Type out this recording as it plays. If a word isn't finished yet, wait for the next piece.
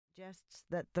suggests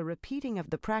that the repeating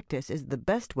of the practice is the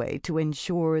best way to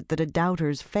ensure that a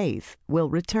doubter's faith will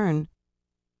return.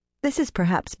 This is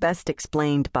perhaps best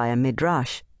explained by a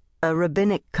midrash, a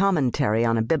rabbinic commentary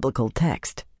on a biblical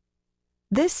text.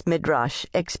 This midrash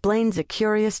explains a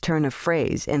curious turn of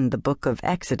phrase in the book of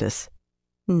Exodus,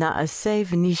 Na'aseh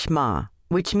v'nishma,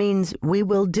 which means we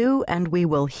will do and we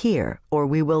will hear, or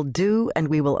we will do and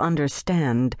we will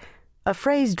understand, a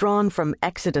phrase drawn from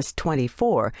Exodus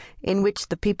 24, in which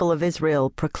the people of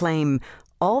Israel proclaim,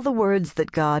 "All the words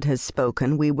that God has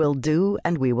spoken we will do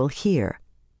and we will hear."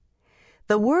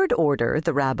 The word order,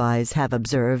 the rabbis have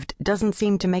observed, doesn't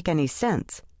seem to make any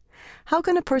sense. How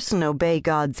can a person obey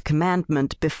God's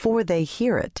commandment before they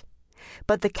hear it?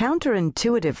 But the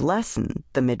counterintuitive lesson,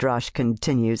 the Midrash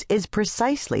continues, is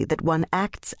precisely that one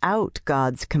acts out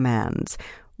God's commands.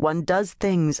 One does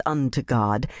things unto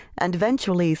God, and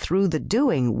eventually through the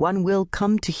doing one will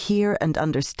come to hear and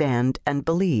understand and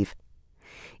believe.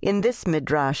 In this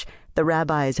Midrash, the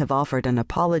rabbis have offered an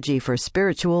apology for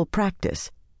spiritual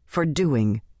practice, for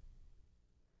doing.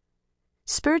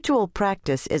 Spiritual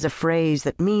practice is a phrase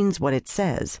that means what it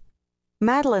says.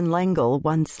 Madeleine L'Engle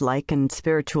once likened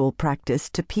spiritual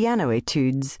practice to piano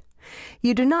etudes.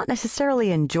 You do not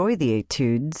necessarily enjoy the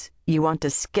etudes. You want to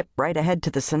skip right ahead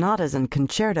to the sonatas and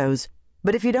concertos.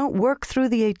 But if you don't work through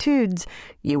the etudes,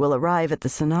 you will arrive at the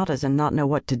sonatas and not know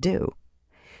what to do.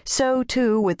 So,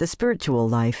 too, with the spiritual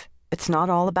life. It's not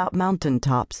all about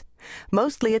mountaintops.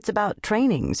 Mostly it's about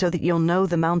training so that you'll know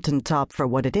the mountaintop for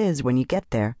what it is when you get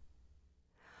there.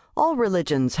 All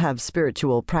religions have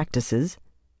spiritual practices.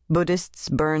 Buddhists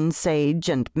burn sage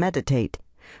and meditate.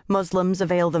 Muslims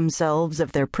avail themselves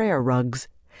of their prayer rugs.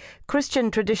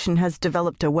 Christian tradition has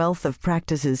developed a wealth of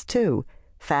practices too: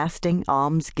 fasting,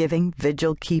 almsgiving,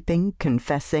 vigil-keeping,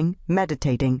 confessing,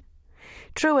 meditating.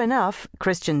 True enough,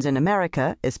 Christians in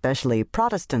America, especially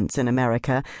Protestants in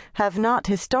America, have not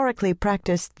historically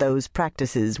practiced those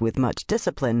practices with much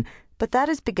discipline, but that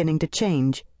is beginning to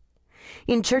change.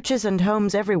 In churches and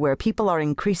homes everywhere, people are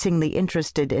increasingly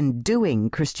interested in doing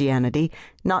Christianity,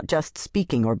 not just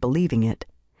speaking or believing it.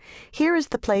 Here is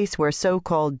the place where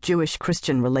so-called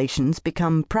Jewish-Christian relations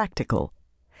become practical.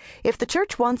 If the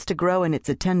church wants to grow in its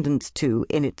attendance to,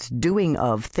 in its doing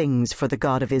of things for the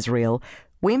God of Israel,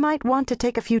 we might want to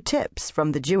take a few tips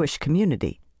from the Jewish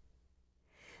community.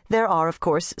 There are, of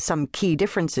course, some key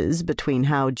differences between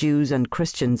how Jews and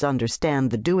Christians understand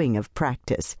the doing of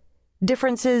practice.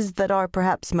 Differences that are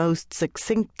perhaps most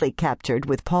succinctly captured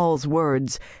with Paul's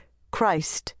words,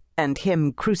 Christ and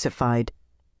Him crucified.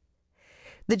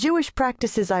 The Jewish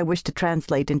practices I wish to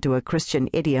translate into a Christian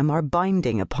idiom are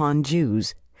binding upon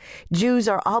Jews. Jews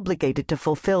are obligated to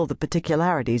fulfill the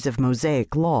particularities of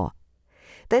Mosaic law.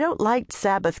 They don't light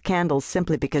Sabbath candles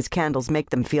simply because candles make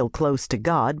them feel close to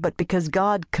God, but because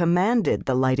God commanded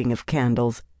the lighting of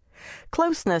candles.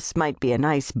 Closeness might be a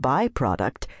nice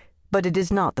byproduct, but it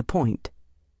is not the point.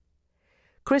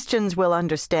 Christians will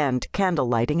understand candle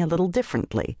lighting a little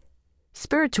differently.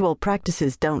 Spiritual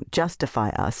practices don't justify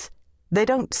us. They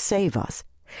don't save us.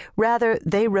 Rather,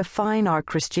 they refine our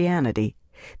Christianity.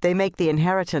 They make the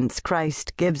inheritance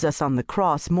Christ gives us on the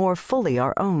cross more fully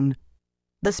our own.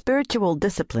 The spiritual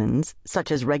disciplines,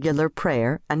 such as regular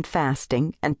prayer and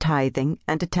fasting and tithing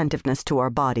and attentiveness to our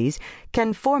bodies,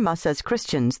 can form us as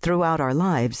Christians throughout our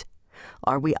lives.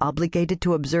 Are we obligated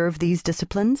to observe these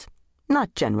disciplines?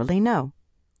 Not generally, no.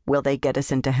 Will they get us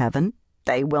into heaven?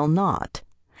 They will not.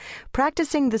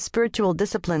 Practicing the spiritual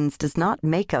disciplines does not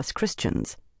make us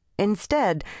Christians.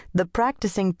 Instead, the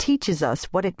practicing teaches us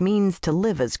what it means to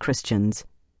live as Christians.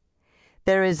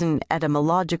 There is an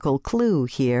etymological clue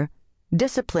here.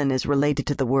 Discipline is related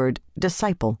to the word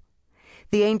disciple.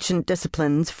 The ancient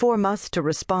disciplines form us to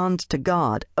respond to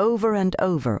God over and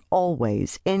over,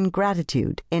 always, in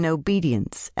gratitude, in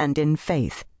obedience, and in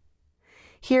faith.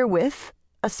 Herewith,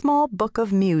 a small book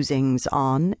of musings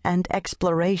on and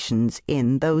explorations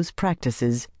in those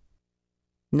practices.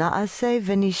 Na'aseh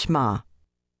v'nishma.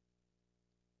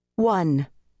 1.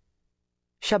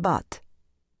 Shabbat,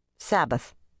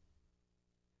 Sabbath.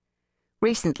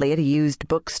 Recently, at a used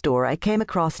bookstore, I came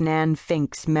across Nan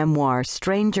Fink's memoir,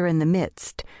 Stranger in the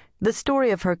Midst, the story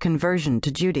of her conversion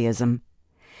to Judaism.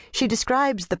 She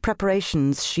describes the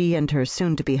preparations she and her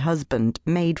soon-to-be husband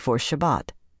made for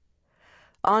Shabbat.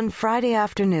 On Friday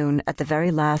afternoon, at the very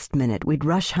last minute, we'd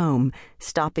rush home,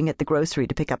 stopping at the grocery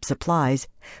to pick up supplies.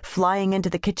 Flying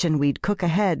into the kitchen, we'd cook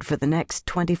ahead for the next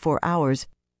 24 hours.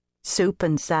 Soup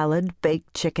and salad,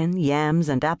 baked chicken, yams,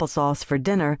 and applesauce for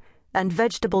dinner, and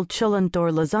vegetable chulent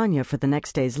or lasagna for the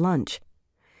next day's lunch.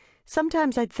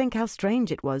 Sometimes I'd think how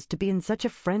strange it was to be in such a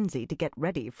frenzy to get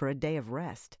ready for a day of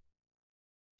rest.